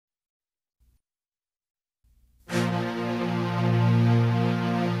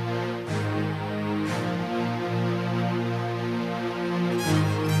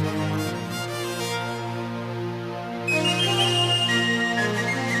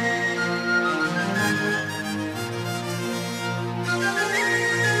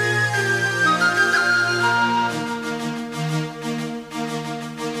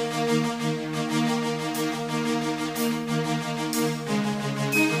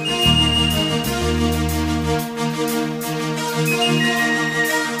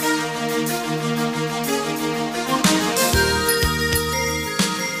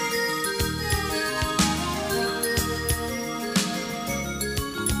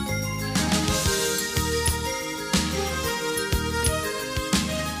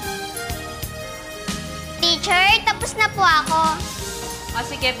tapos na po ako. O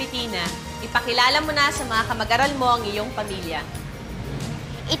sige, Bettina, ipakilala mo na sa mga kamag-aral mo ang iyong pamilya.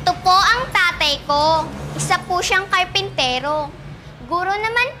 Ito po ang tatay ko. Isa po siyang karpintero. Guro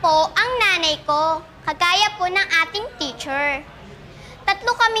naman po ang nanay ko, kagaya po ng ating teacher.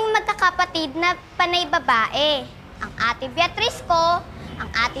 Tatlo kaming magkakapatid na panay babae. Ang ate Beatrice ko, ang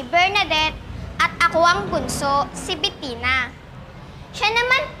ate Bernadette, at ako ang bunso, si Bettina. Siya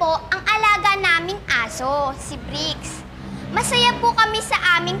naman po ang alaga naming aso, si Brix. Masaya po kami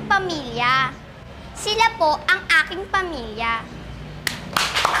sa aming pamilya. Sila po ang aking pamilya.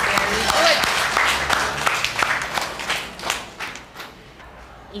 Very good.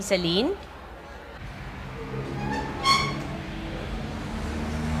 Isaline?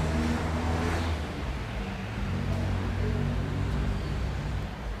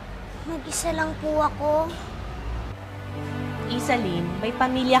 Mag-isa lang po ako. Isaline, may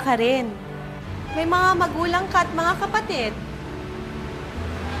pamilya ka rin. May mga magulang ka at mga kapatid.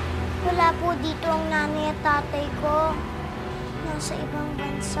 Wala po dito ang nanay at tatay ko. Nasa ibang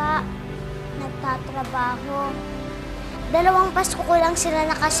bansa. Nagtatrabaho. 2 Pasko ko lang sila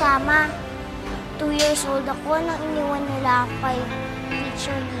nakasama. 2 years old ako nang iniwan nila ako kay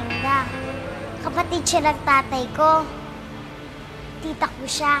Teacher Linda. Kapatid siya ng tatay ko. Tita ko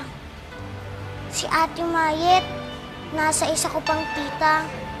siya. Si Ate Mayet, nasa isa ko pang tita.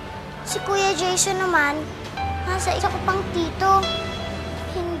 Si Kuya Jason naman, nasa isa ko pang tito.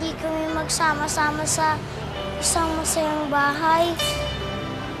 Hindi kami magsama-sama sa isang masayang bahay.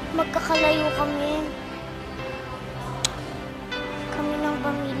 Magkakalayo kami. Kami ng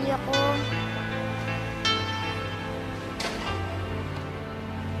pamilya ko.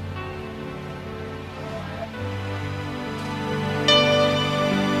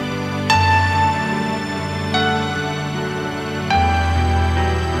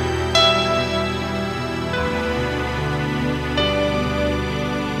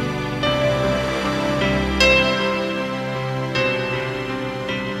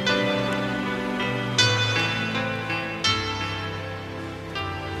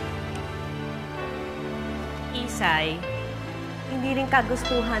 Isay, hindi rin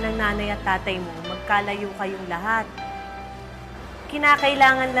kagustuhan ng nanay at tatay mo magkalayo kayong lahat.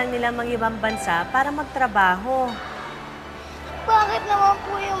 Kinakailangan lang nila mang-ibang bansa para magtrabaho. Bakit naman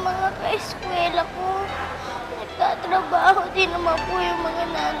po yung mga ka-eskwela ko? Nagtatrabaho din naman po yung mga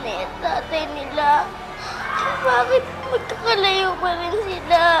nanay at tatay nila. Bakit magkakalayo pa rin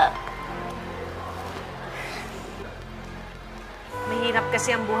sila? Mahirap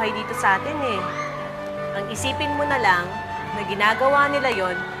kasi ang buhay dito sa atin eh. Ang isipin mo na lang na ginagawa nila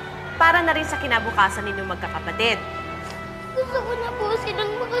yon para na rin sa kinabukasan ninyong magkakapatid. Gusto ko na po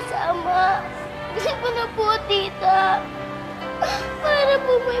silang makasama. Gusto ko na po, tita. Para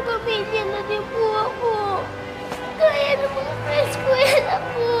po may pamilya na din po ako. Kaya ng mga ka-eskwela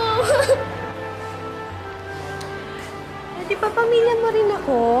ko. Di ba pamilya mo rin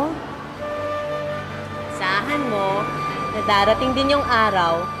ako? Sahan mo na darating din yung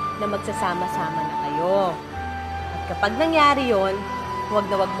araw na magsasama-sama na kayo. At kapag nangyari yon, huwag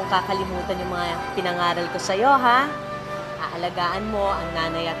na huwag mong kakalimutan yung mga pinangaral ko sa'yo, ha? Aalagaan mo ang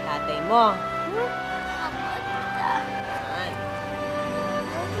nanay at tatay mo. Ako,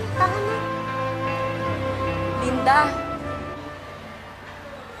 tita. Yan. Linda!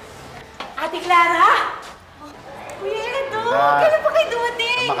 Ate Clara! Kuya Edo, kailan pa kayo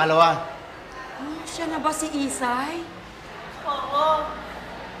dumating? Makalawa. Siya na ba si Isay? Oo.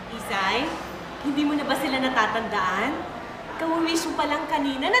 Isay, hindi mo na ba sila natatandaan? Kawish mo pa lang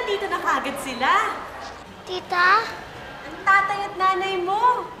kanina, nandito na kagad sila. Tita? Ang tatay at nanay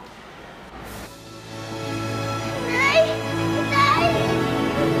mo. Nay! Tay!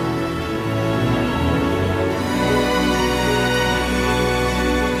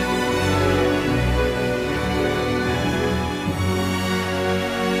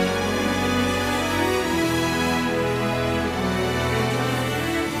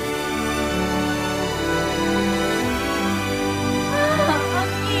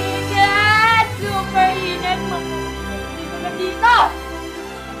 Ang ingat! Super ingat! Dito na dito!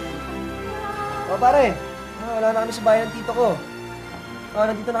 O pare, wala na kami sa bayan ng tito ko.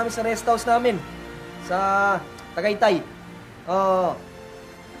 Nandito na kami sa rest house namin. Sa Tagaytay.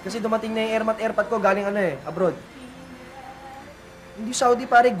 Kasi dumating na yung airmat airpad ko galing abroad. Hindi Saudi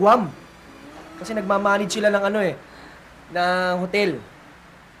pare, Guam. Kasi nagmamanage sila ng ng hotel.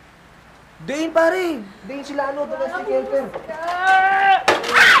 Dain pare, dain sila domestic helper.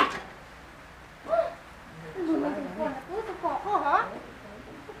 Natuto po ako, ha?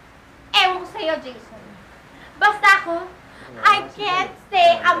 Ewan ko sa'yo, Jason. Basta ako, I can't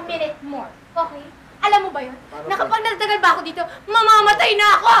stay a minute more. Okay? Alam mo ba yun? Paano Na po? kapag nagtagal ba ako dito, mamamatay na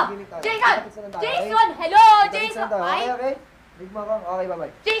ako! Sige, tayo. Jason! Kapit sa nandang, Jason! Hello! Jason! Ay! Okay, okay? Big mo ako. Okay,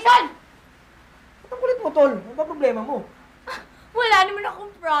 bye-bye. Jason! Ba't ang kulit mo, tol? Ano ba problema mo? Wala naman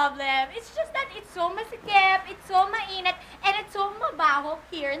akong problem. It's just that it's so masikip, it's so mainit, and it's so mabaho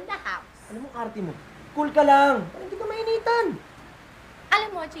here in the house. Alam mo, arte mo. Cool ka lang. Parang hindi ka mainitan. Alam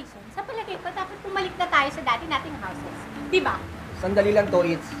mo, Jason, sa palagay ko, dapat bumalik na tayo sa dati nating houses. Di ba? Sandali lang to,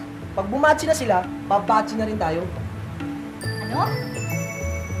 It's. Pag bumatsi na sila, babatsi na rin tayo. Ano?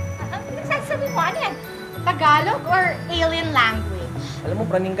 Ang pinagsasabi mo, ano yan? Tagalog or alien language? Alam mo,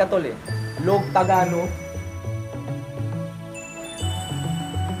 praning ka, tol, eh. Log Tagano.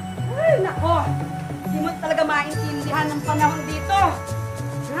 Ay, nako. Hindi mo talaga maintindihan ng panahon dito.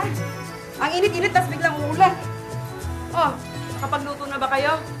 Ha? Ang init-init, tas biglang umulan. Oh, nakapagluto na ba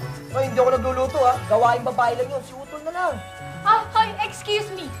kayo? Ay, hindi ako nagluluto, ha. Gawaing babae lang yun. Si Utol na lang. Oh, excuse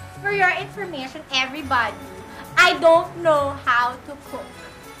me. For your information, everybody, I don't know how to cook.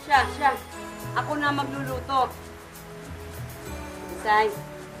 Siya. Ako na magluluto. Isay,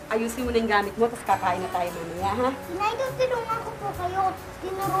 ayusin mo na yung gamit mo, tapos kakain na tayo mamaya, ha? Inay, tinulungan ko po kayo.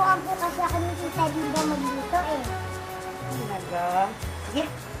 Tinuruan po kasi ako ni Tita Linda magluto eh. Talaga? Sige,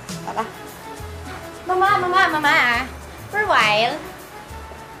 tara. Mama, for a while,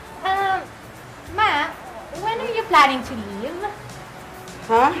 Ma, when are you planning to leave?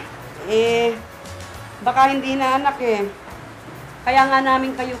 Ha? Baka hindi na anak eh. Kaya nga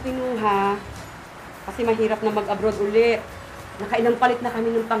namin kayo kinuha kasi mahirap na mag-abroad uli. Nakailang palit na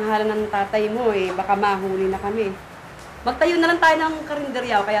kami ng pangalan ng tatay mo eh. Baka mahuli na kami. Magtayo na lang tayo ng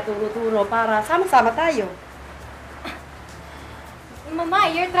karinderya o kaya turo-turo para sama-sama tayo.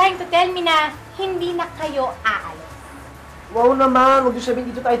 Mama, you're trying to tell me na hindi na kayo aalis. Wow naman. Huwag yung sabihin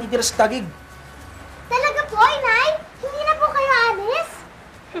dito tayo titira sa tagig. Talaga po, Inay? Hindi na po kayo alis?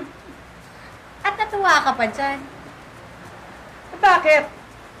 At natuwa ka pa dyan. Bakit?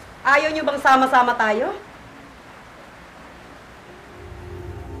 Ayaw nyo bang sama-sama tayo?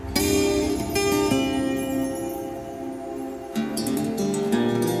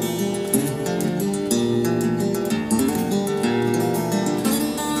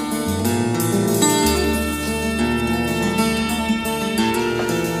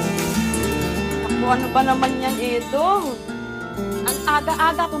 Ano ba naman yan, Edo? Ang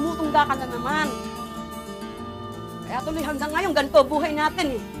aga-aga, tumutungga ka na naman. Kaya tuloy hanggang ngayon, ganito buhay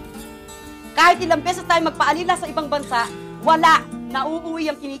natin eh. Kahit ilang beses tayo magpaalila sa ibang bansa, wala,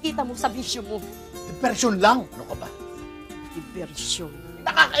 nauuwi ang kinikita mo sa bisyo mo. Diversyon lang. Ano ka ba? Diversyon.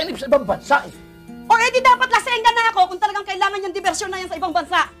 Nakakainip sa ibang bansa eh. O edi dapat lasengga na ako kung talagang kailangan yung diversyon na yan sa ibang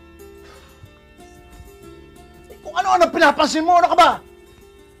bansa. Kung ano-ano pinapansin mo, ano ka ba?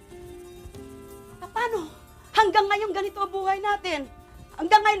 Paano? Hanggang ngayon ganito ang buhay natin.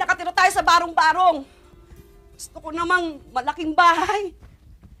 Hanggang ngayon nakatira tayo sa barong-barong. Gusto ko namang malaking bahay.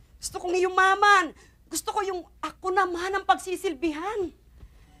 Gusto kong iyumaman. Gusto ko yung ako naman ang pagsisilbihan.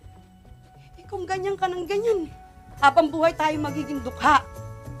 Eh kung ganyan ka ng ganyan, habang buhay tayo magiging dukha.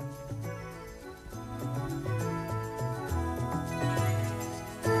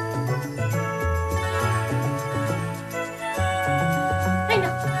 Ay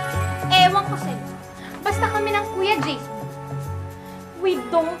naku, ewan ko sa'yo. Basta kami ng Kuya Jason, we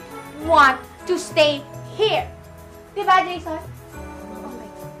don't want to stay here. Diba, Jason?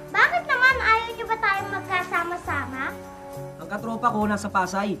 Bakit naman ayaw niyo ba tayong magkasama-sama? Ang katropa ko nasa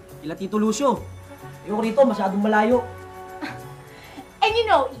Pasay. Ila Tito Lucio. Yung rito, masyadong malayo. And you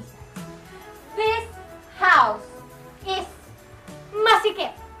know, Isa, this house is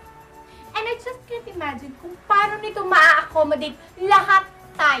masikip. And I just can't imagine kung paano nito ma-accommodate lahat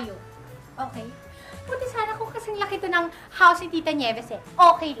tayo. Okay? Buti sana kung kasing laki to ng house ni Tita Nieves eh.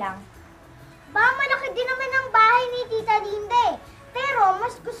 Okay lang. Ba, malaki din naman ang bahay ni Tita Linda eh. Pero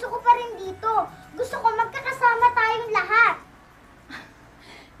mas gusto ko pa rin dito. Gusto ko magkakasama tayong lahat.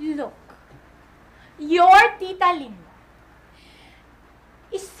 Look, your Tita Linda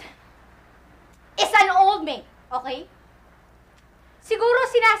is an old maid, okay? Siguro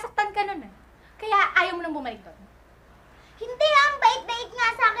sinasaktan ka nun eh. Kaya ayaw mo nang bumalik doon. Hindi, ang bait-bait nga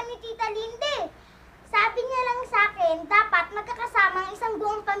sa akin ni Tita Linda eh. Sabi niya lang sa akin, dapat magkakasama ang isang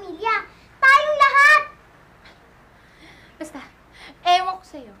buong pamilya. Tayong lahat! Basta, ewan ko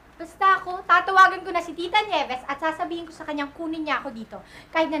sa'yo. Basta ako, tatawagan ko na si Tita Nieves at sasabihin ko sa kanyang kunin niya ako dito.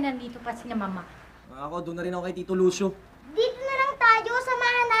 Kahit na nandito pa si na Mama. Ako, doon na rin ako kay Tito Lucio. Dito na lang tayo,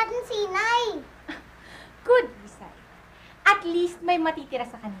 samahan natin si Inay. Good, Isay. At least may matitira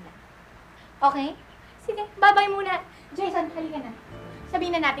sa kanila. Okay? Sige, bye-bye muna. Jason, halika na.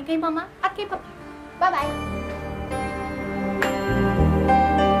 Sabihin na natin kay Mama at kay Papa. Bye-bye.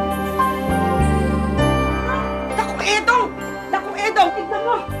 Edong! Naku, Edong, tignan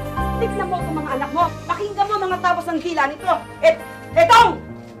mo! Tignan mo itong mga anak mo. Pakinggan mo mga tapos ng dila nito. Edong!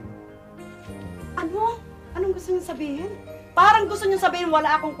 Ano? Anong gusto niyo sabihin? Parang gusto niyo sabihin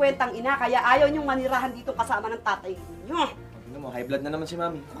wala akong kwentang ina, kaya ayaw niyong manirahan dito kasama ng tatay niyo. Ano mo, high blood na naman si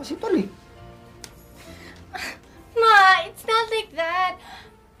Mami. Ito kasi tol eh. Ma, it's not like that.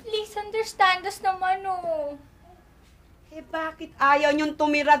 Please understand us naman, oh. Eh bakit ayaw niyong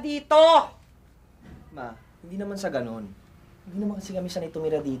tumira dito? Ma, hindi naman sa ganon. Hindi naman kasi kami sanay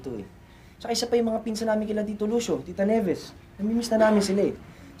tumira dito eh. Tsaka isa pa yung mga pinsan namin kila Tito Lucio, Tita Neves. Namimiss na namin sila eh.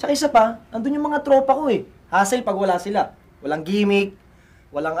 Tsaka isa pa, andun yung mga tropa ko eh. Hassle pag wala sila. Walang gimmick,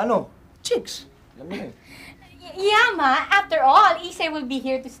 walang chicks. Alam mo eh. Yeah, Ma. After all, Isay will be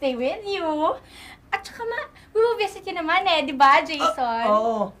here to stay with you. At saka, Ma, we will visit you naman eh, di ba, Jason?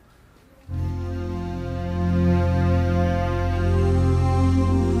 Oo.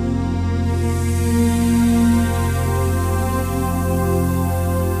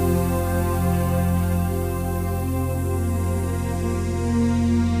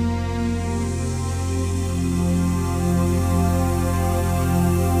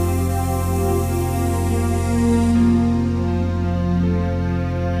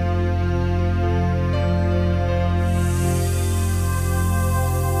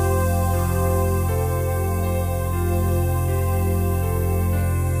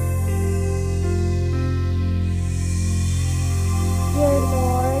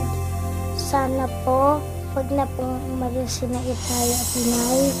 Sana po, wag na pong umalis sina itay at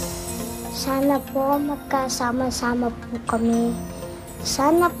inay. Sana po magkasama-sama po kami.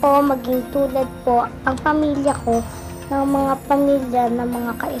 Sana po maging tulad po ang pamilya ko ng mga pamilya ng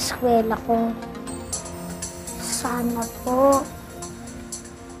mga kaeskwela ko. Sana po.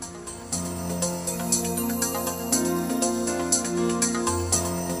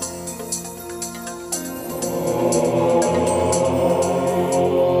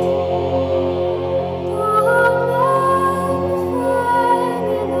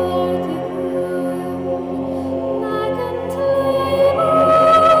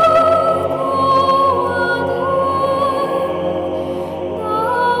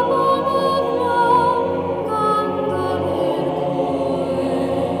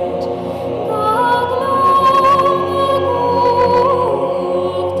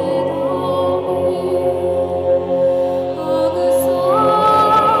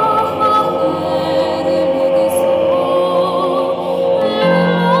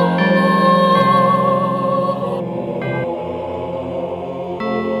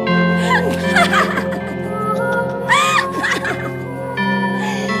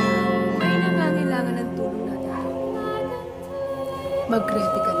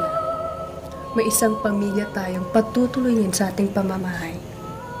 Mag-ready ka na. May isang pamilya tayong patutuloyin sa ating pamamahay.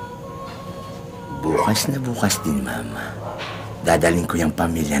 Bukas na bukas din, Mama. Dadaling ko yung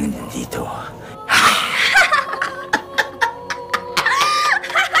pamilya dito.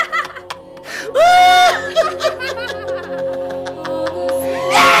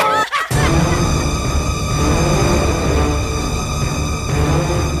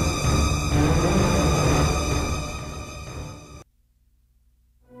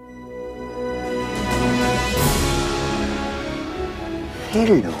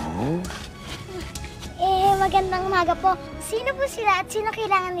 Hello? Magandang umaga po. Sino po sila at sino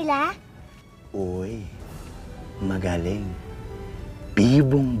kailangan nila? Uy, magaling.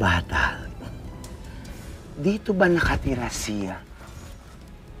 Bibong bata. Dito ba nakatira siya?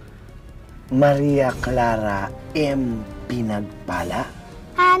 Maria Clara M. Pinagpala?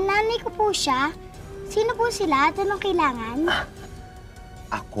 Nanay ko po siya. Sino po sila at anong kailangan?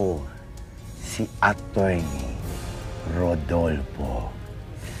 Ako, si Attorney Rodolfo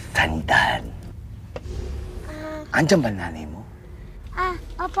Sandan. Andiyan ba nanay mo?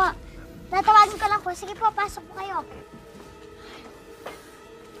 Opo. Natawagin ko lang po. Sige po, pasok po kayo.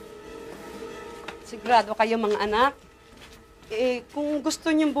 Sigurado kayo mga anak. Kung gusto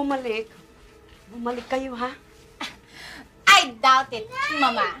niyong bumalik kayo ha? I doubt it,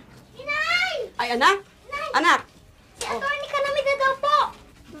 Mama. Inay! Ay anak? Anak! Si Atty. Calamidad daw po.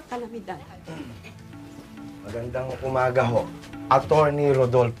 Calamidad. Magandang umaga ho. Attorney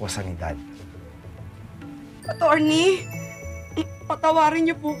Rodolfo Sanidad. Attorney, patawarin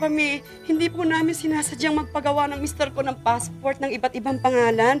niyo po kami. Hindi po namin sinasadyang magpagawa ng mister ko ng passport ng iba't ibang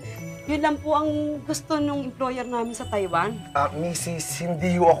pangalan. Yun lang po ang gusto ng employer namin sa Taiwan. Mrs.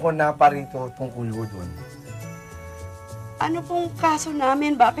 Hindi ho ako naparito tungkol ho doon. Ano pong kaso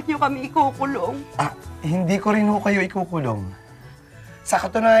namin? Bakit niyo kami ikukulong? Hindi ko rin ho kayo ikukulong. Sa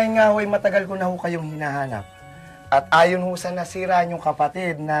katunayan nga ho, matagal ko na ho kayong hinahanap. At ayon ho sa nasira niyong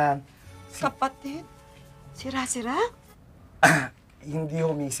kapatid na... Kapatid? Sira-sira? Hindi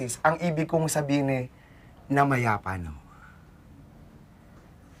ho, misis. Ang ibig kong sabihin na mayapa, no?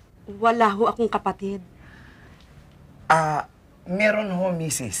 Wala ho akong kapatid. Meron ho,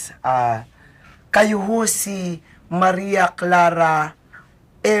 misis. Kayo ho si Maria Clara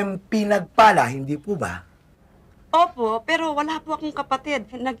M. Pinagpala, hindi po ba? Opo, pero wala po akong kapatid.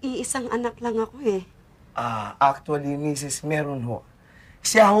 Nag-iisang anak lang ako eh. Actually, misis, meron ho.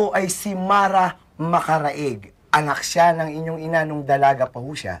 Siya ho ay si Mara Makaraig. Anak siya ng inyong ina nung dalaga pa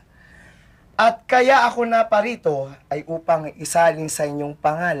ho siya. At kaya ako naparito ay upang isalin sa inyong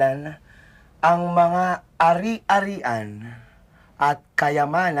pangalan ang mga ari-arian at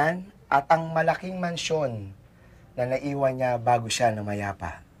kayamanan at ang malaking mansyon na naiwan niya bago siya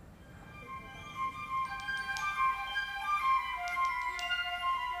namayapa.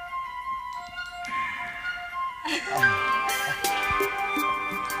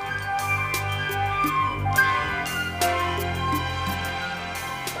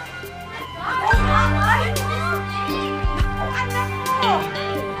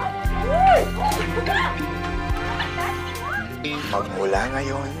 Magmula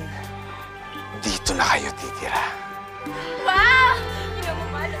ngayon, dito na kayo titira. Wow! You know,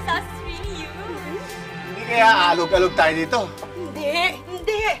 Mama, this house is really you. Hindi kaya alog-alog tayo dito.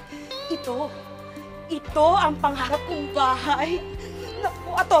 Hindi. Ito ang pangarap kong bahay. Naku,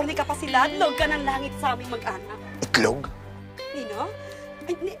 attorney ka pa sila. Log ka ng langit sa aming mag-anak. Itlog? Nino?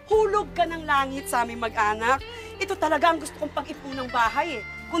 Hulog ka ng langit sa aming mag-anak. Ito talaga ang gusto kong pag-ipunang bahay eh.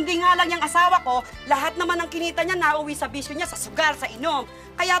 Kundi nga lang yung asawa ko, lahat naman ng kinita niya nauwi sa bisyo niya, sa sugar, sa inom.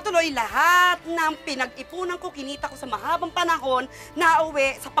 Kaya tuloy lahat ng pinag-ipunan ko, kinita ko sa mahabang panahon,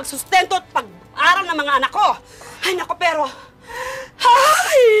 nauwi sa pagsustento at pag-aral ng mga anak ko. Ay nako, pero...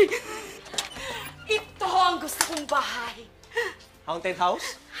 Ay! Ito ang gusto kong bahay. Haunted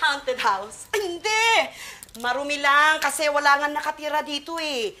house? Haunted house? Hindi! Marumi lang kasi wala nga nakatira dito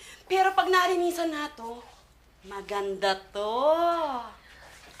eh. Pero pag narinisan na to, maganda to.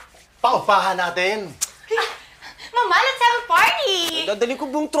 Paupahan natin. Mama, let's have a party! Dadalhin ko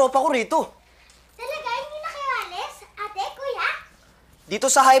buong tropa ko rito. Talaga, hindi na kayo alis? Ate, kuya? Dito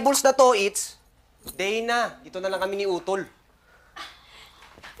sa highballs na to, it's day na. Dito na lang kami ni Utol.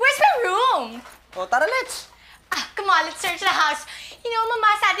 Where's my room? O, tara, let's. Come on, let's search the house. You know,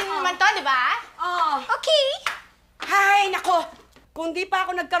 Mama, sa atin naman to, di ba? Okay. Ay, nako! Kung di pa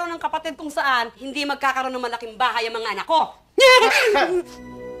ako nagkaroon ng kapatid kung saan, hindi magkakaroon ng malaking bahay ang mga anak ko.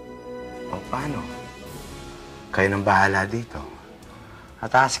 O paano? Kayo nang bahala dito.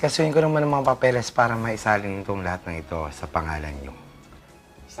 At aasikasuhin ko naman ang mga papeles para maisalin itong lahat ng ito sa pangalan niyo.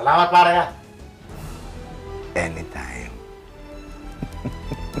 Salamat, pare. Anytime.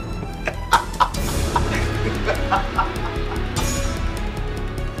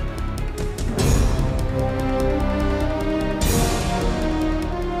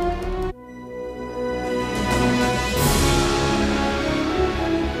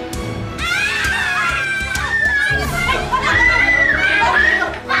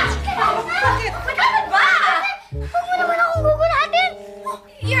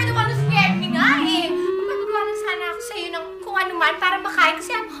 You're the one who scared me nga eh. Magpapagawa lang sana ako sa'yo ng kung ano man para makain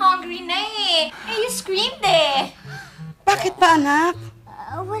kasi I'm hungry na eh. Eh, you screamed eh. Bakit ba, anak?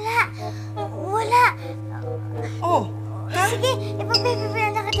 Wala. Wala. Oh, Sige, ipapipipila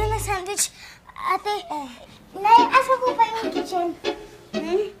na kita ng sandwich. Ate, Nay, asa po ba yung kitchen?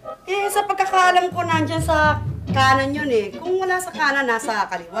 Eh, sa pagkakaalam ko, nandyan sa kanan yun eh. Kung wala sa kanan, nasa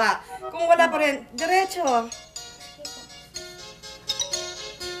kaliwa. Kung wala pa rin, diretso.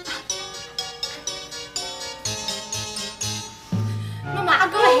 Mama,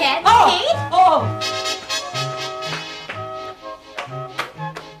 I'll go ahead, Oh! okay? Oh!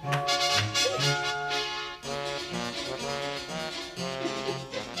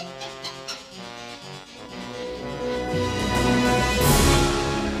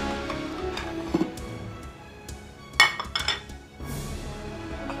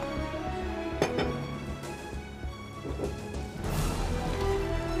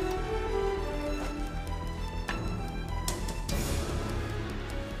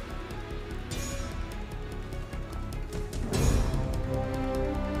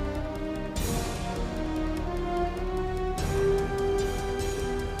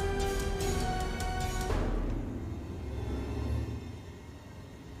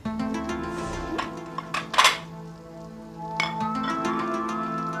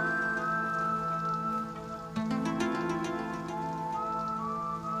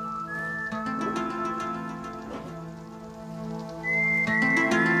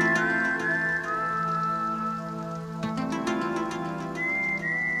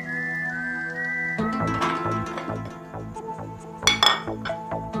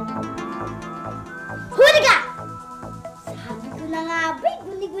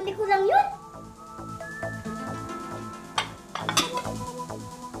 lang yun.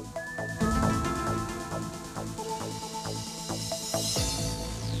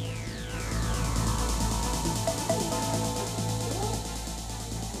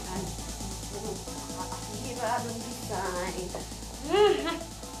 Nakakasiradong design.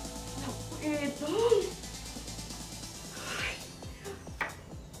 Naku, Edong. Ay,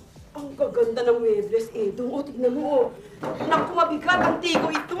 ang gaganda ng muebles, Edong. O, tignan mo. Naku, mabigat ang tigo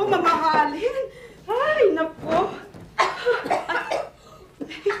ito. Mamahalin. Ay, naku.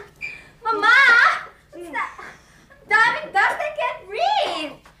 Mama! Daming dust, I can't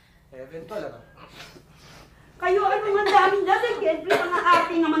breathe! Eventual, ano? Kayo, ano nga daming dyan? Siyempre, mga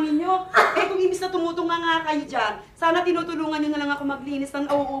ate naman ninyo. Eh, kung imbis na tumutunga nga kayo dyan, sana tinutulungan nyo na lang ako maglinis ng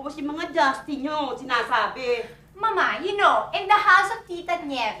nauubos yung mga dusty nyo, sinasabi. Mama, you know, in the house of Tita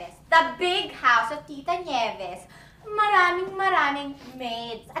Nieves, the big house of Tita Nieves, maraming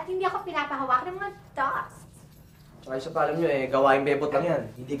maids. At hindi ako pinapahawak ng mga dust. Tsaka isa pa alam nyo gawaing bebot lang yan.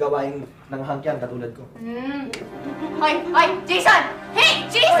 Hindi gawaing nanghangkyan katulad ko. Oy, Jason! Hey,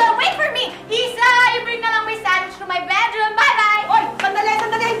 Jason, wait for me! Isa, you bring na lang my sandwich to my bedroom. Bye-bye! Oy, sandali,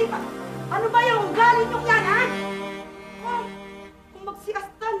 hindi pa. Ano ba yung ugali nyo yan, ha? Oh, kung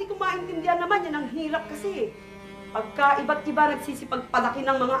magsiasta, hindi ko maintindihan naman. Yan ang hirap kasi. Pagka iba't iba nagsisipagpalaki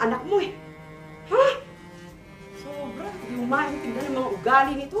ng mga anak mo, eh. Ha? Sobra, hindi mo maintindihan ng mga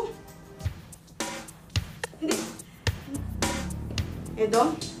ugali nito. Hindi.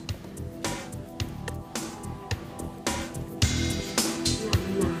 Edong?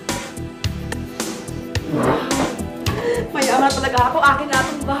 Mayama talaga ako. Akin na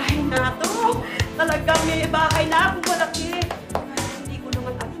itong bahay na ito. Talagang may bahay na akong malaki. Hindi ko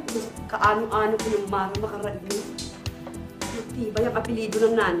naman alam kung kaano-ano ko yung Mara Makaraig. Matibay ang apelido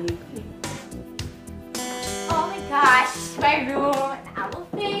ng nanay ko. Oh my gosh, my room. I will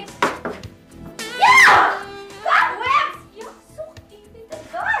fix. Yeah! Cobwebs! You're so into the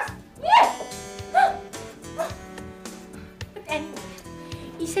dust. Yes! But anyway,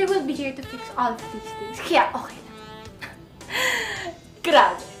 Isay will be here to fix all of these things. Kaya okay lang.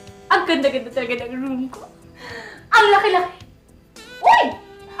 Grabe. Ang ganda-ganda talaga ng room ko. Ang laki-laki. Uy!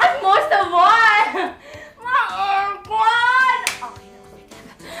 At most of all, ma-aircon! Okay na, okay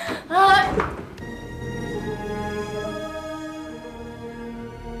talaga.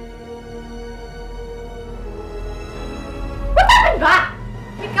 What happened ba?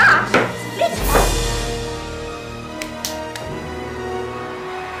 My gosh! Split!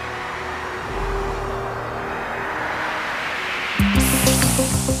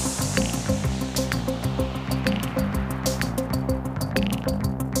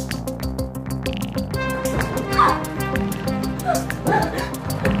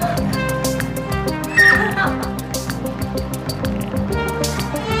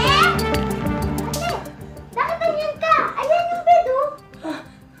 Bakit ganyan ka? Ayan yung bed, oh.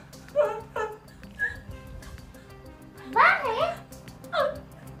 Bakit?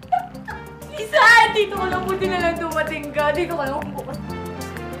 Isa! Dito ko lang buti na lang dumating ka. Dito ka lang bukas.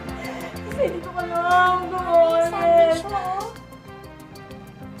 Isa, dito ka lang. Gumalit.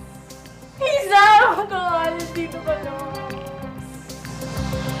 Isa! Gumalit. Dito ka lang.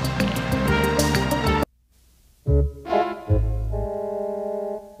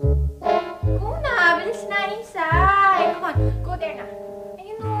 Go na. Bilis na, Isa. Come on. Go there na.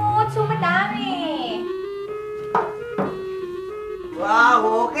 Ayun o. So madami.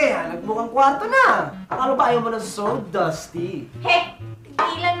 Wow, okay. Nagmukhang kwarto na. Akala ba ayaw mo na so dusty? Hey!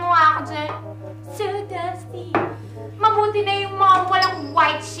 Tigilan mo nga ako dyan. So dusty. Mabuti na yung mga walang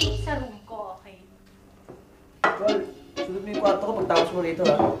white sheet sa room ko, okay? Well, sunod mo yung kwarto ko pagtapos mo rito,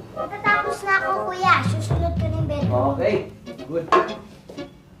 ha? Matatapos na ako, kuya. Susunod ko ng bed. Okay, good.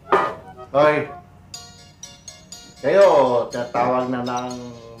 Hoy! Kayo, tatawag na ng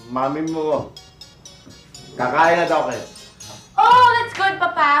mami mo. Kakain na daw kayo. Oh, that's good,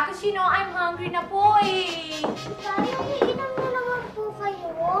 Papa. Because you know, I'm hungry na po eh. Tayo, iinom na naman po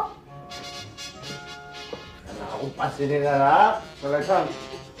kayo. Wala akong pansinin na lahat. Talagang,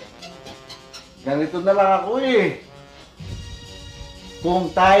 ganito na lang ako eh.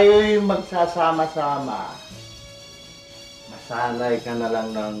 Kung tayo'y magsasama-sama, masanay ka na lang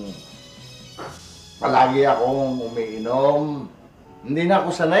ng palagi akong umiinom. Hindi na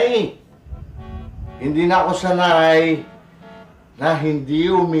ako sanay. Hindi na ako sanay na hindi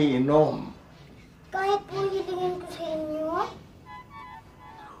umiinom. Kahit po hilingin ko sa inyo.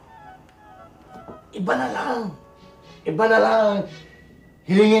 Iba na lang. Iba na lang.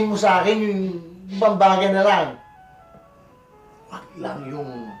 Hilingin mo sa akin yung ibang bagay na lang. Wag lang yung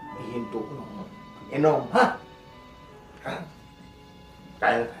ihinto ko ng inom, ha? Ha?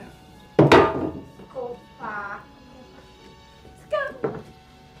 Kaya na tayo.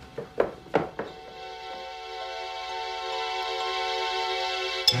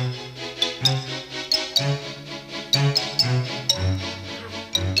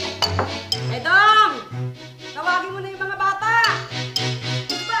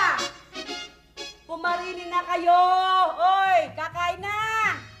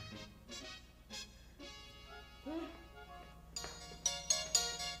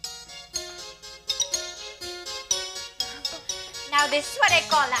 Now, this is what I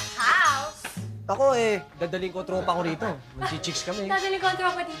call a house. Ako dadaling ko tropa ko rito. Magsi-chicks kami. Dadali ko ang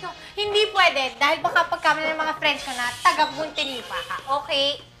tropa dito. Hindi pwede, dahil baka pagkami ng mga friends ko na taga-Buntinipa ka,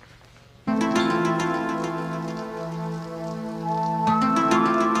 okay?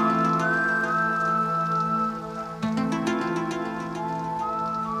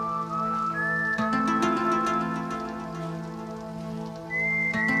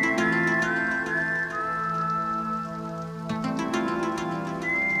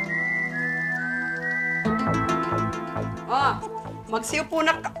 Magsiyo po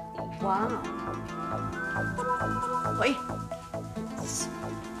na ka... Wow. Uy.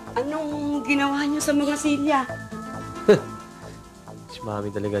 Anong ginawa niyo sa mga silya? Si Mami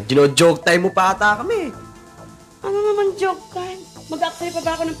talaga. Gino-joke time mo pa ata kami. Ano naman joke time? Mag-aksaya pa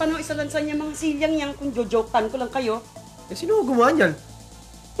ba ako ng panahon isalansan niya mga silyang yan kung joke time ko lang kayo? Sino gumawa niyan?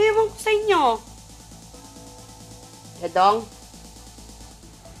 Ewan ko sa inyo. Edong?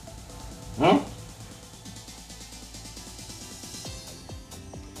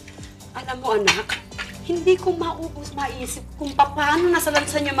 Alam mo, anak, hindi ko maisip kung paano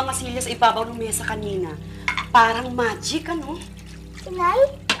nasalansan yung mga silya sa ibabaw ng mesa kanina. Parang magic, ano? Inay,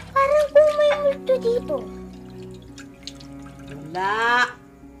 parang po may multo dito. Wala.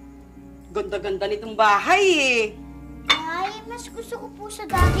 Ganda-ganda nitong bahay, eh. Nay, mas gusto ko po sa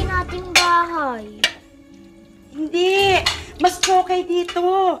dati nating bahay. Hindi. Mas okay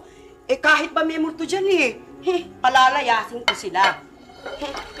dito. Kahit ba may multo dyan, eh. Palalayasin ko sila.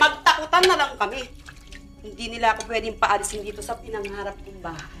 Magtakutan na lang kami. Hindi nila ako pwedeng paalisin dito sa pinangharap kong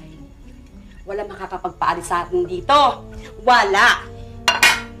bahay. Wala makakapagpaalis sa atin dito. Wala!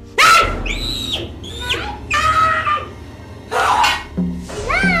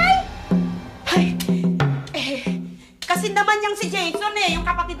 Nay! Ay! Kasi naman yung si Jason yung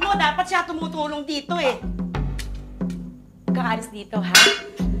kapatid mo, dapat siya tumutulong dito Kaalis dito, ha?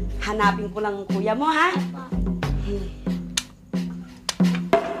 Hanapin ko lang ang kuya mo, ha?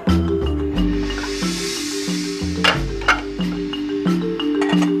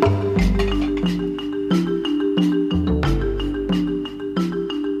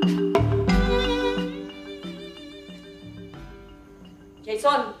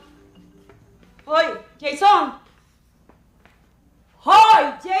 Jason! Hoy! Jason! Hoy!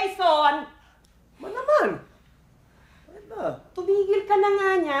 Jason! Ba naman? Bakit ba? Tumigil ka na nga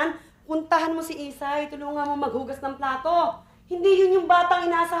niyan. Puntahan mo si Isay. Tulungan mo maghugas ng plato. Hindi yun yung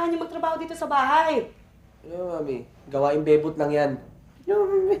batang inaasahan niyo magtrabaho dito sa bahay. Ano, Mami? Gawaing bebot lang yan.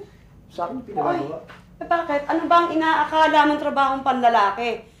 Sa akin pinagawa. Bakit? Ano ba ang inaakala mong trabahong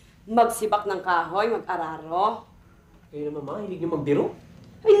panlalaki? Magsibak ng kahoy, mag-araro? Kayo naman, Ma, hilig niyo magbiro?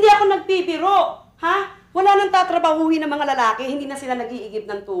 Hindi ako nagbibiro, ha? Wala nang tatrabahuhin ng mga lalaki, hindi na sila nag-iigib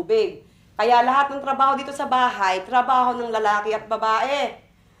ng tubig. Kaya lahat ng trabaho dito sa bahay, trabaho ng lalaki at babae.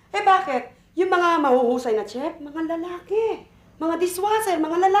 Bakit? Yung mga mahuhusay na chef, mga lalaki. Mga dishwasher,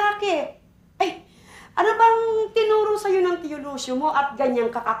 mga lalaki. Ano bang tinuro sa'yo ng Tio Lucio mo at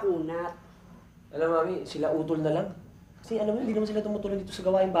ganyang kakakunat? Alam, Mami, sila utol na lang. Kasi alam mo, hindi naman sila tumutulong dito sa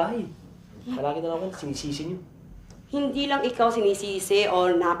gawaing bahay. Palagi na lang ako sinisisi niyo. Hindi lang ikaw sinisisi o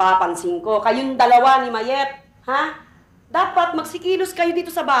napapansin ko. Kayong dalawa ni Mayet, ha? Dapat magsikilos kayo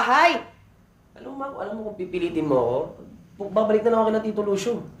dito sa bahay. Alam mo kung pipilitin mo ako, babalik na lang ako kina Tito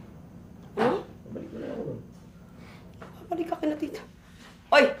Lucio. Ano? Babalik na lang ako. Babalik ka kina Tito.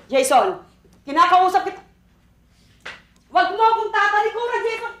 Oy, Jason! Kinakausap kita! Wag mo akong tatalikuran,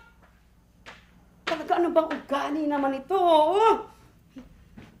 Jason! Talaga ano bang ugali naman ito? Oh?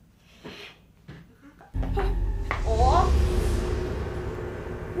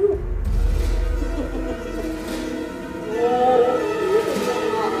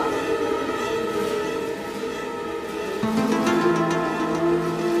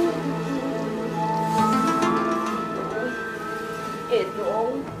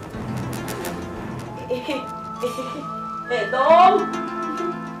 Edong. Edong! Edong!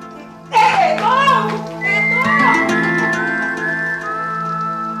 Edong!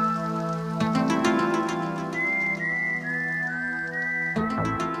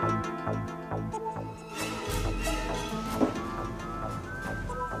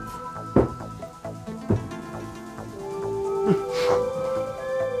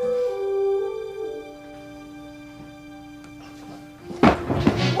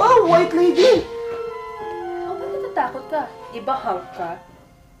 Wow, white lady! Oh, ba't natatakot ka? Di ba hunk ka?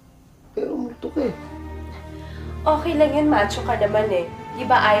 Pero multo ka Okay lang yan, macho ka naman Di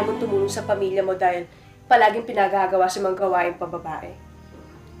ba ayaw mo tumulong sa pamilya mo dahil palaging pinagagawa sa mga gawaing pababae?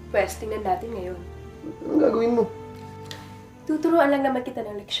 Pwes, tingnan natin ngayon. Anong gagawin mo? Tuturuan lang naman kita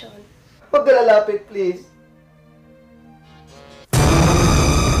ng leksyon. Huwag ka lalapit, please.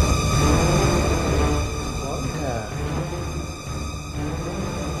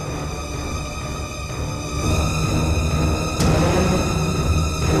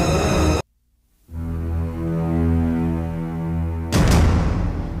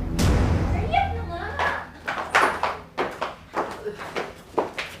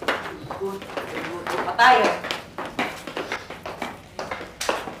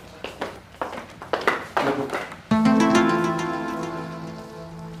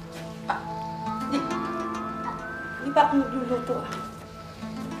 Hindi pa ako magluluto ah.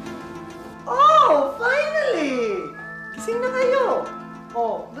 Oh, finally! Gising na kayo.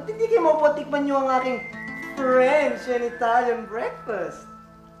 Oh, ba't hindi kayo mapatikman nyo ang aking French and Italian breakfast?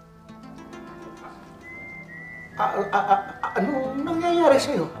 Ano nangyayari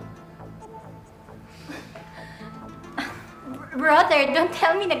sa'yo? Brother, don't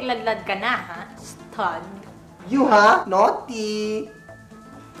tell me nagladlad ka na, ha? Stud. You ha? Naughty!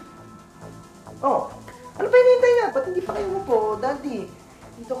 Oh, ano pa hinihintay nga? Ba't hindi pa kayo upo, Daddy?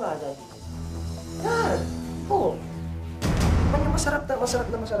 Dito ka, Daddy. Yan! Oh. Masarap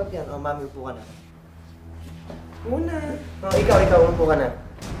yan. Oh, Mami, upo ka na. Una. Oh, ikaw, upo ka na.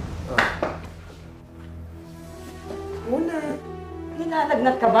 Oh. Una.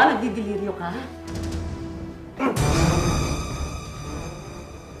 Nilalagnat ka ba? Nagdidelirio ka?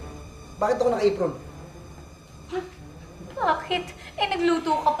 Bakit ako naka-apron? Bakit? Eh,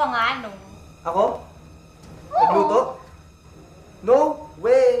 nagluto ka pa nga, no? Ako? Nagluto? No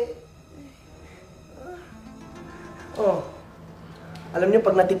way! Oh. Alam niyo,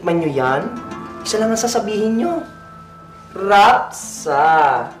 pag natikman niyo yan, isa lang ang sasabihin niyo.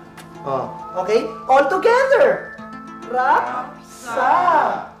 Rapsa! Oh, okay? All together! Rapsa!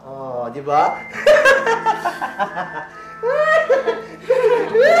 Oh, di ba?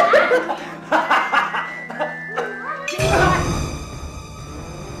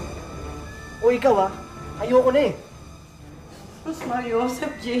 O ikaw ayoko na eh. Mas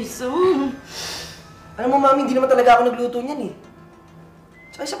Mariosep, Jason. Alam mo, Mami, hindi naman talaga ako nagluto niyan eh.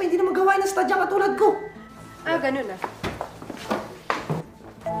 Tsaka isa pa, hindi naman gawain ng stadya katulad ko. Ah, ganun ah.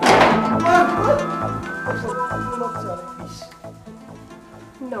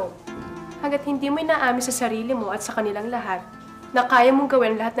 No. Hanggat hindi mo inaamin sa sarili mo at sa kanilang lahat na kaya mong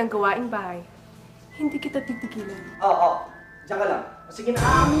gawin lahat ng gawaing bahay, hindi kita titigilan. Oo. Diyan ka lang. Sige na,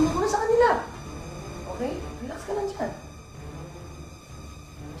 aaminin ko na sa kanila. Okay? Relax ka lang dyan.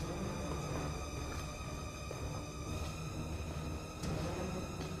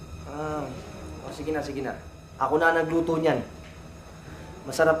 Sige na. Ako na nagluto niyan.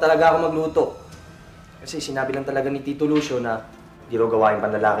 Masarap talaga ako magluto. Kasi sinabi lang talaga ni Tito Lucio na di raw gawain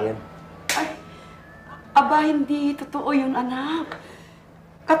panlalaki yan. Ay, aba, hindi totoo yun, anak.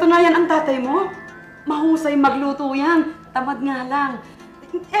 Katunayan ang tatay mo, mahusay magluto yan. Tamad nga lang.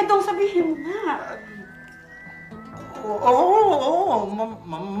 Eh, dong sabihin mo nga. Oo.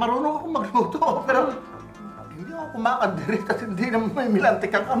 Marunong ako magluto. Pero hindi ako kumakandirit at hindi naman may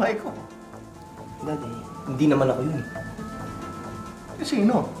milantik ang kamay ko. Daddy, hindi naman ako yun. Eh,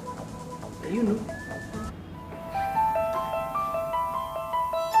 sino? Ayun, no?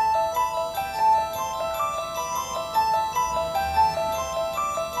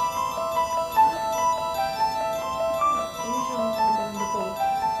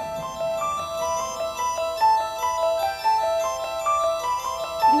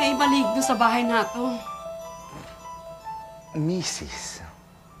 May maligno sa bahay na to. Mrs.,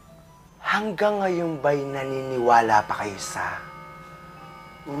 hanggang ngayon ba'y naniniwala pa kayo sa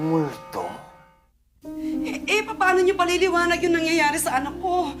multo? Paano niyo paliliwanag yung nangyayari sa anak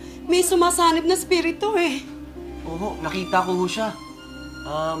ko? May sumasanib na spirito eh. Oo, nakita ko ho siya.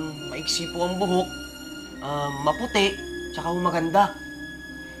 Maiksi po ang buhok, maputi, tsaka maganda.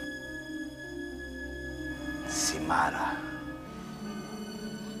 Si Mara.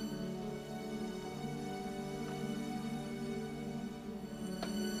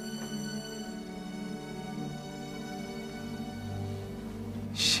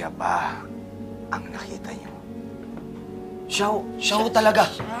 Siya ba ang nakita niyo? Siya ho talaga.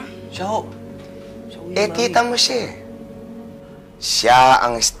 Siya ho. Eh, kita mo siya eh. Siya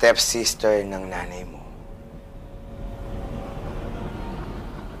ang stepsister ng nanay mo.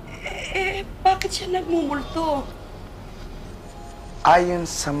 Bakit siya nagmumulto? Ayon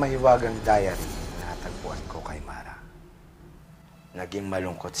sa mahiwagang diary na natagpuan ko kay Mara, naging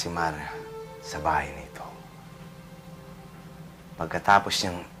malungkot si Mara sa bahay nito. Pagkatapos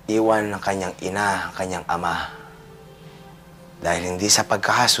niyang iwan ng kanyang ina ang kanyang ama, dahil hindi sa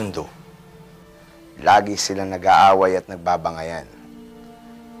pagkakasundo, lagi silang nag-aaway at nagbabangayan.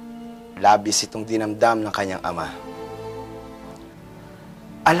 Labis itong dinamdam ng kanyang ama.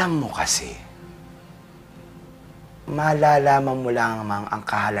 Alam mo kasi, malalaman mo lamang ang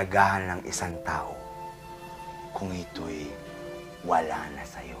kahalagahan ng isang tao kung ito'y wala na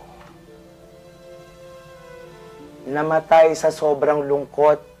sa'yo. Namatay sa sobrang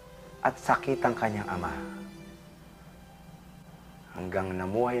lungkot at sakit ang kanyang ama. Hanggang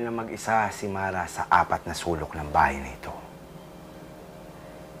namuhay na mag-isa si Mara sa 4 na sulok ng bahay na ito.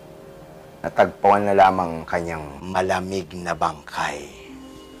 natagpuan na lamang kanyang malamig na bangkay.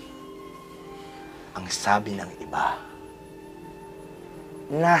 Ang sabi ng iba,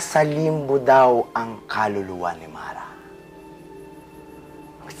 nasa limbo daw ang kaluluwa ni Mara.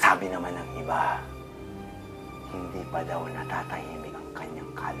 Ang sabi naman ng iba, hindi pa daw natatahimik ang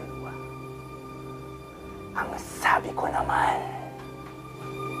kanyang kaluluwa. Ang sabi ko naman,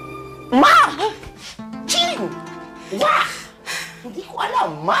 Ma! Ching! Wah! Hindi ko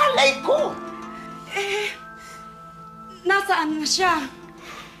alam, malay ko! Nasaan na siya?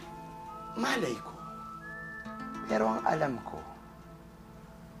 Malay ko. Pero ang alam ko,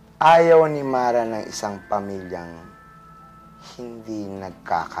 ayaw ni Mara ng isang pamilyang hindi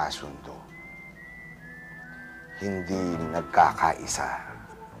nagkakasundo. Hindi nagkakaisa.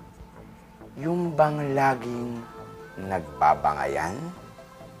 Yung bang laging nagbabangayan?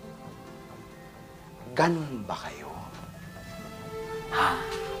 Ganun ba kayo? Ha?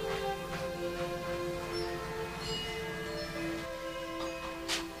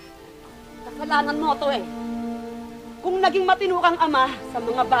 Kasalanan mo to eh. Kung naging matino kang ama sa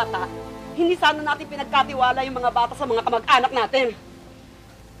mga bata, hindi sana natin pinagkatiwala yung mga bata sa mga kamag-anak natin.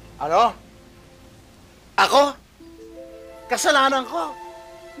 Ano? Ako? Kasalanan ko.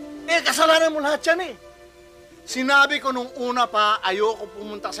 Kasalanan mo lahat yan eh. Sinabi ko nung una pa, ayoko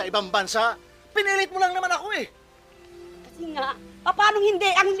pumunta sa ibang bansa. Pinilit mo lang naman ako eh. Kasi nga, paano hindi?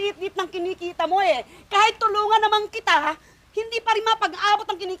 Ang liit-liit ng kinikita mo eh. Kahit tulungan naman kita, hindi pa rin mapag-abot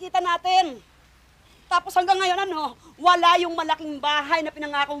ang kinikita natin. Tapos hanggang ngayon, wala yung malaking bahay na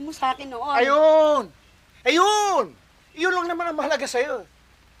pinangako mo sa akin noon. Ayun! Ayun! Iyon lang naman ang mahalaga sa'yo.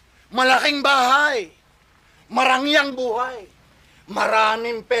 Malaking bahay. Marangyang buhay.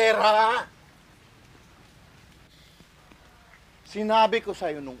 Maraming pera. Sinabi ko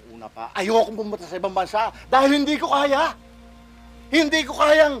sa'yo nung una pa, ayokong pumunta sa ibang bansa dahil hindi ko kaya. Hindi ko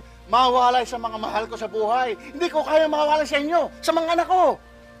kayang mawalay sa mga mahal ko sa buhay. Hindi ko kayang mawalay sa inyo, sa mga anak ko.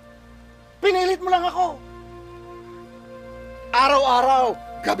 Pinilit mo lang ako. Araw-araw,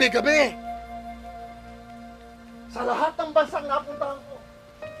 gabi-gabi. Sa lahat ng bansang napuntahan ko.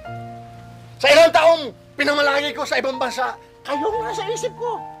 Sa ilang taong pinamalagi ko sa ibang bansa, kayong nasa isip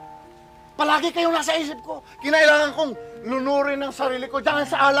ko. Palagi kayong nasa isip ko. Kinailangan kong lunurin ang sarili ko dyan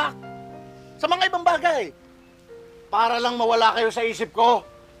sa alak. Sa mga ibang bagay. Para lang mawala kayo sa isip ko.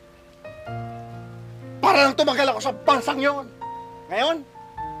 Para lang tumagal ako sa bansang yon.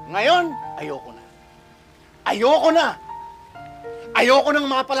 Ngayon, ayoko na. Ayoko na. Ayoko nang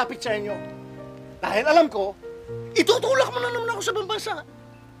mapalapit sa inyo. Dahil alam ko, itutulak mo na naman ako sa ibang bansa.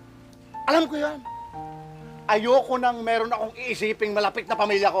 Alam ko yan. Ayoko nang meron akong iisiping malapit na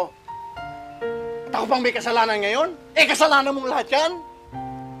pamilya ko. At ako pang may kasalanan ngayon? Kasalanan mong lahat yan?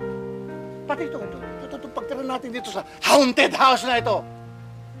 Pati ito pagtira natin dito sa Haunted House na ito.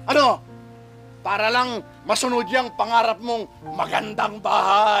 Ano? Para lang masunod yung pangarap mong magandang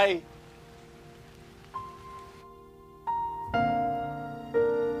bahay.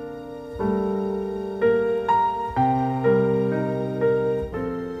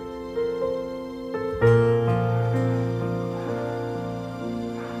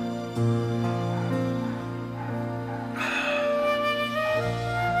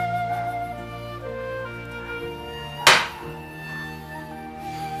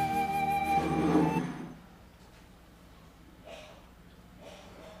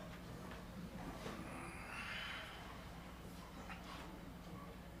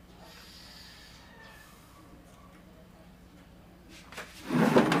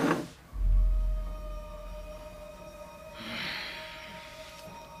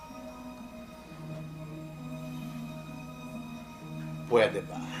 Pwede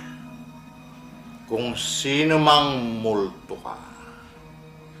ba? Kung sino mang multo ka,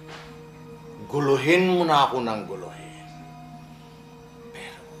 guluhin mo na ako ng guluhin.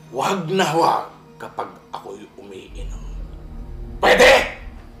 Pero wag na wag kapag ako'y umiinom. Pwede!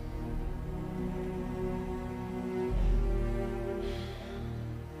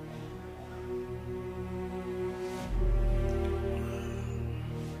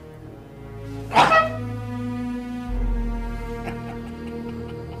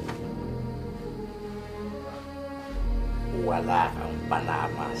 Wala kang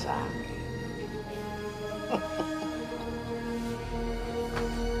panama sa akin.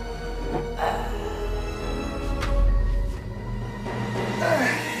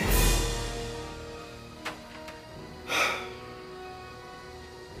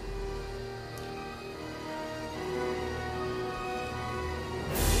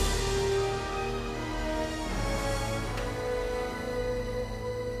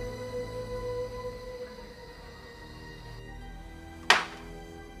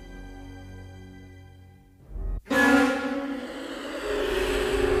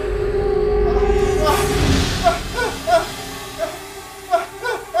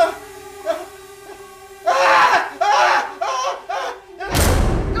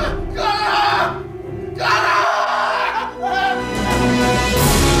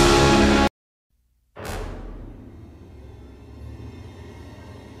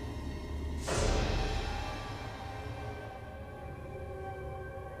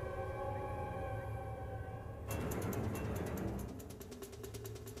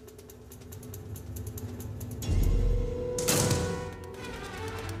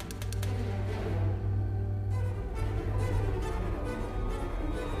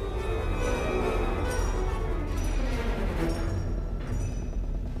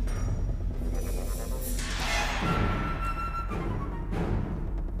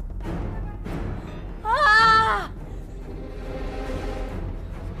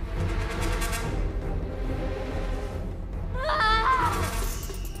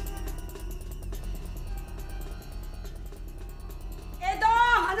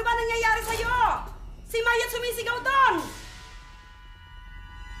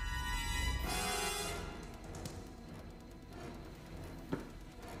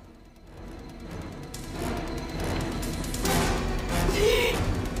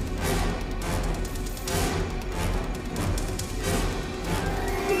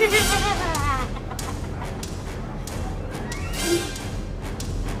 Kara!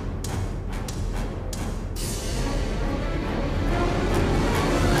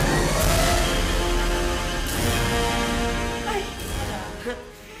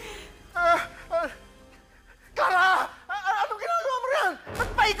 Anong ginagawa mo riyan? Ba't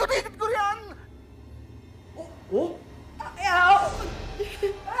paikot-ikot ko riyan? Oh?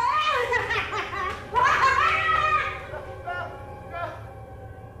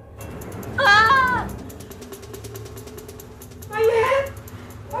 Mayet!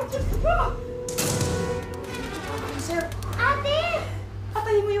 Ay, Diyos ko! Sir! Ate!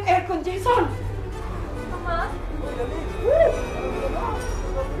 Patayin mo yung aircon, Jason! Mama?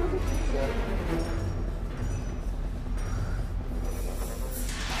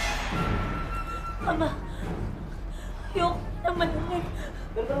 Mama, yung naman yun.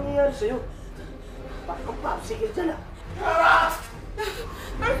 Ano ba nangyayari sa'yo? Bakit ka pa? Sige dyan ah!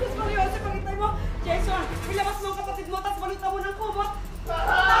 Ay, Diyos ko, Jose, pagintay mo! Jason, ilabas mo ang kapatid mo, tapos balutan mo ng kumot!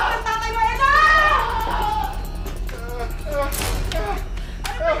 Tawag ng tatay mo, Eva! Ano ba yun?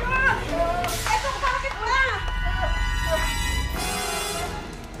 Eto, bakit ba?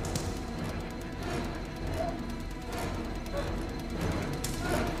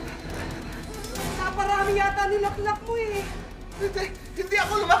 Naparami yata nilaklak mo eh. Hindi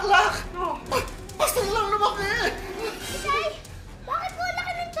ako lumaklak! Basta lang lumaki! Isay! Bakit po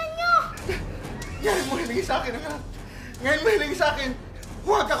laki ng tiyan nyo? Ngayon mo hilingi sa akin, anak. Ngayon mo hilingi sa akin,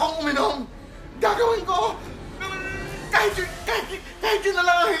 huwag akong uminom. Gagawin ko. Kahit yun na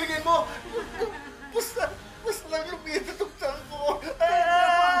lang ang hilingin mo. Basta lang lumit itong tiyan ko.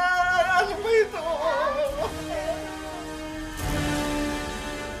 Ano ba ito?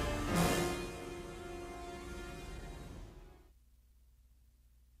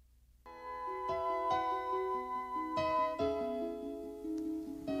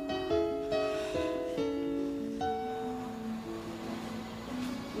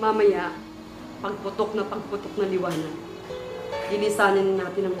 Mamaya, pagputok na liwanag, lilisanin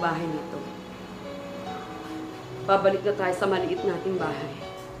natin ang bahay na to. Babalik na tayo sa maliit nating bahay.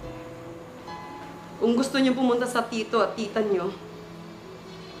 Kung gusto niyo pumunta sa tito at tita niyo,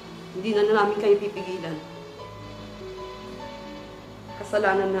 hindi na namin kayo pipigilan.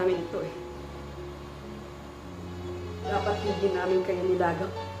 Kasalanan namin ito eh. Dapat hindi namin kayo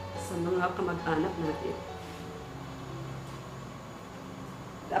nilagak sa mga kamag-anak natin.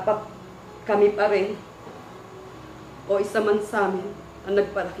 Dapat kami pa rin o isa man sa amin ang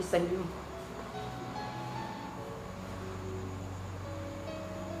nagpalaki sa inyo.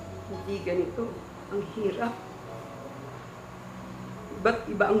 Hindi ganito ang hirap. Ba't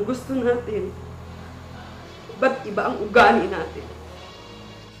iba ang gusto natin? Ba't iba ang ugali natin?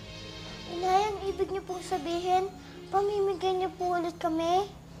 Inay, ang ibig niyo pong sabihin, pamimigay niyo po ulit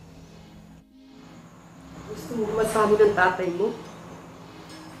kami? Gusto mo masama ng tatay mo?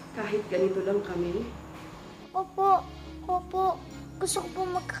 Kahit ganito lang kami? Opo. Gusto ko po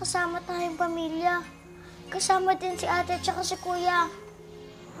magkakasama tayong pamilya. Kasama din si ate at saka si kuya.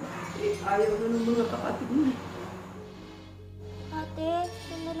 Eh, ayaw na ng mga kapatid mo. Ate,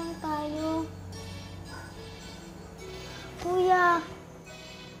 doon na lang tayo. Kuya,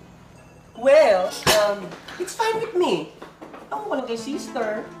 Well, it's fine with me. Ako ko lang kay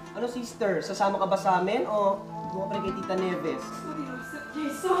sister. Ano sister? Sasama ka ba sa amin o doon ka pa rin kay Tita Neves?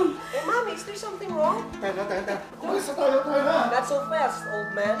 Jason! Eh, Mami, is there something wrong? Teka. Umalis na tayo na. Not so fast,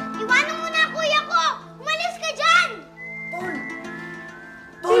 old man. Iwanan mo na ang kuya ko! Umalis ka dyan!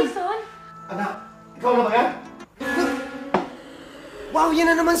 Jason? Anak, ikaw na ba yan? Wow,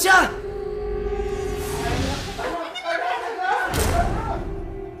 yan na naman siya!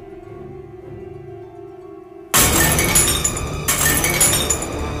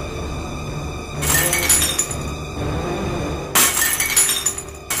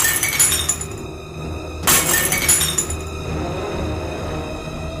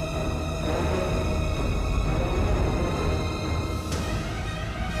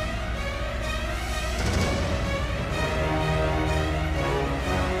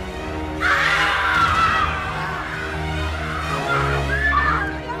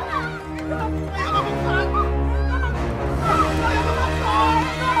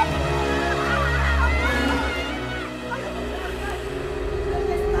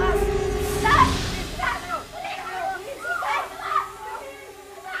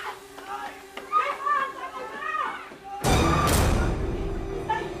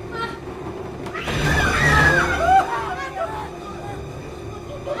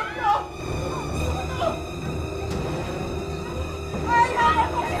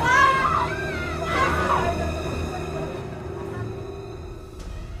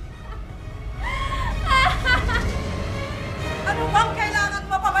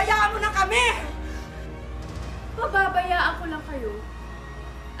 ko lang kayo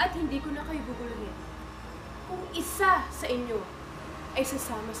at hindi ko na kayo guguluhin. Kung isa sa inyo ay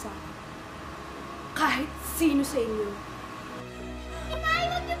sasama sa akin, kahit sino sa inyo. Inay,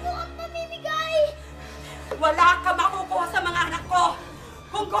 huwag niyo po kang pamimigay! Wala ka makukuha sa mga anak ko!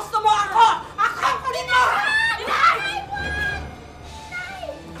 Kung gusto mo ako ang kunin mo! Inay!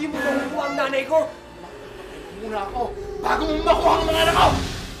 Hindi mo makukuha ang nanay ko! Muna ako, bago mo makuha ang mga anak ko!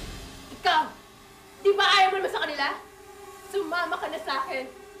 Ikaw! Di ba ayaw mo naman sa kanila? Sumama ka na sa akin.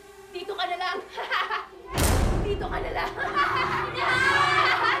 Dito ka na lang. Dito ka na lang.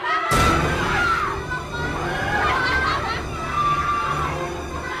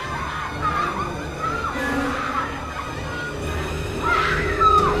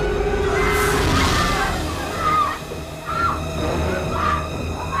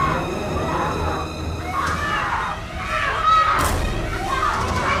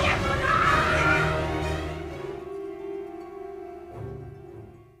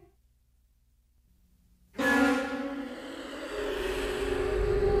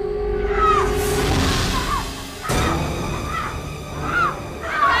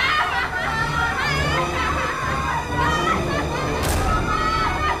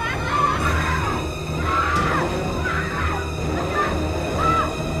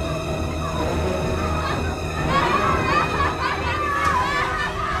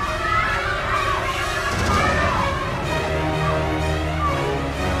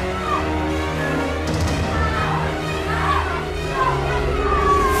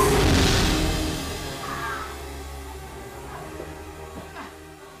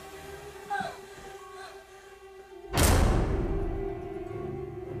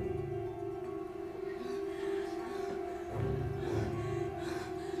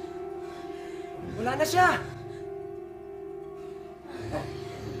 Wala na siya!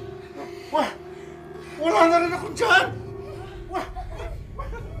 Wala na rin ako dyan!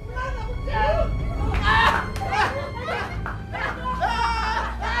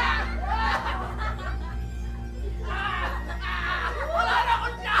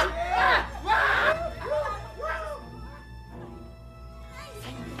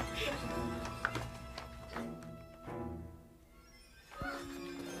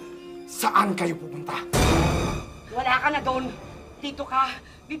 Saan kayo pupunta? Wala ka na doon. Dito ka.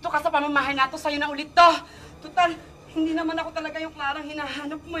 Dito ka sa pamamahay nato. Sa'yo na ulit to. Total, hindi naman ako talaga yung Clarang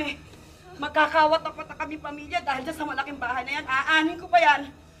hinahanap mo eh. Magkakawat-apat na kami pamilya dahil dyan sa malaking bahay na yan. Aanin ko pa yan.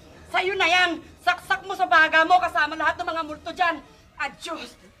 Sa'yo na yan. Saksak mo sa baga mo kasama lahat ng mga multo dyan.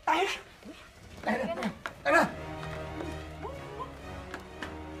 Adios. Tayo na. Tara!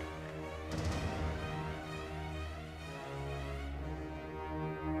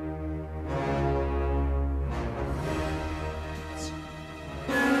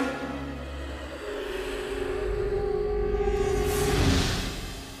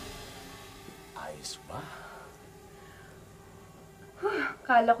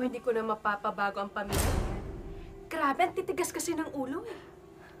 Akala ko hindi ko na mapapabago ang pamilya niya. Grabe, ang titigas kasi ng ulo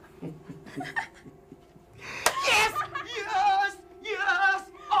eh. Yes! Yes! Yes!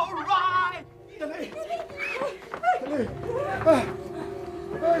 All right! Dali! Dali!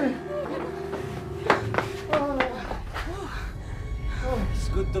 It's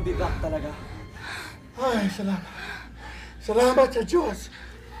good to be back talaga. Ay, salamat. Salamat sa Diyos.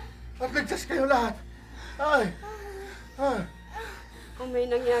 At ligtas kayo lahat. Ay! Kung may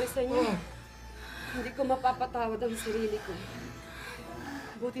nangyari sa inyo, hindi ko mapapatawad ang sarili ko.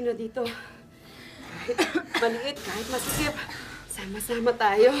 Buti na dito. Kahit maliit, kahit masikip, sama-sama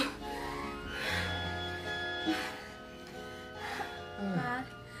tayo. Ma,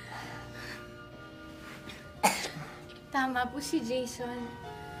 tama po si Jason.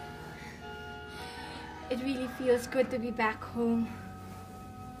 It really feels good to be back home.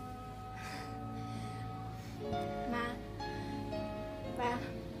 Ma, Pa,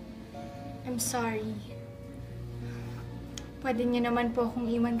 I'm sorry. Pwede niyo naman po akong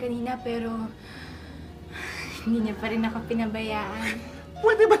iwan kanina pero hindi niya pa rin ako pinabayaan.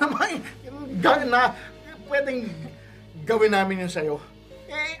 Pwede ba naman pwedeng gawin namin yun sa'yo?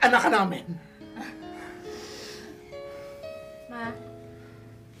 Eh, anak ka namin. Ma,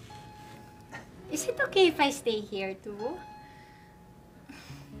 is it okay if I stay here too?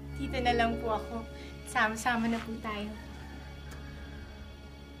 Dito na lang po ako. Sama-sama na po tayo.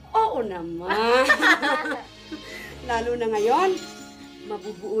 Oo naman. Lalo na ngayon,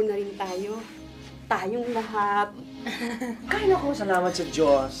 mabubuo na rin tayo. Tayong lahat. Kaya ko, salamat sa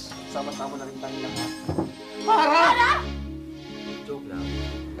Diyos. Sama-sama na rin tayo lahat. Para! Joke lang.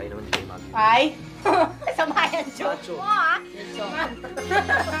 Kayo naman di kayo mag- Ay! Samayan, joke Macho. mo, ha?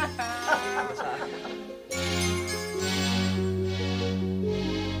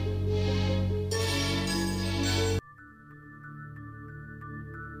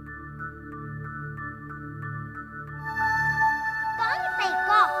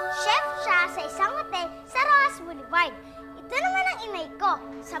 siya sa isang hotel sa Rojas Boulevard. Ito naman ang inay ko.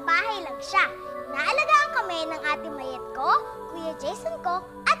 Sa bahay lang siya. Naalagaan kami ng ate Mayet ko, Kuya Jason ko,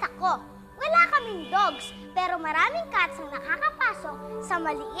 at ako. Wala kaming dogs, pero maraming cats ang nakakapasok sa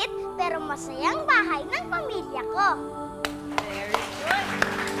maliit pero masayang bahay ng pamilya ko. Very good.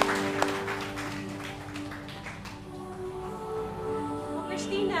 Oh,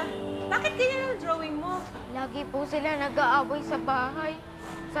 Christina, bakit ganyan ang drawing mo? Lagi po sila nag-aaway sa bahay.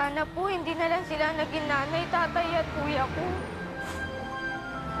 Sana po hindi na lang sila naging nanay, tatay at kuya ko.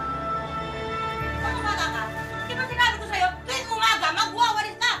 Saan umaga ka? Di ba sinabi ko sa'yo, tuwing umaga,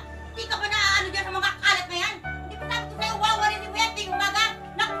 magwawalis ka! Hindi ka ba naaano dyan sa mga kalat na yan? Di ba sabi ko sa'yo, wawalisin mo yan tuwing umaga?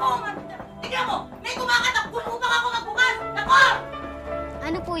 Naku! Tignan mo! May kumakatak! Upang ako magbukas! Naku!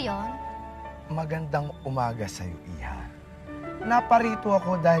 Ano po yon? Magandang umaga sa'yo, Iha. Naparito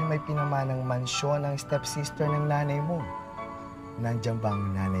ako dahil may pinamanang mansyon ang stepsister ng nanay mo. Nandiyan ba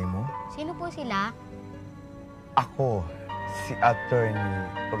ang nanay mo? Sino po sila? Ako, si Attorney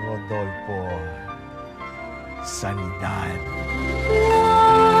Rodolfo Sanidad.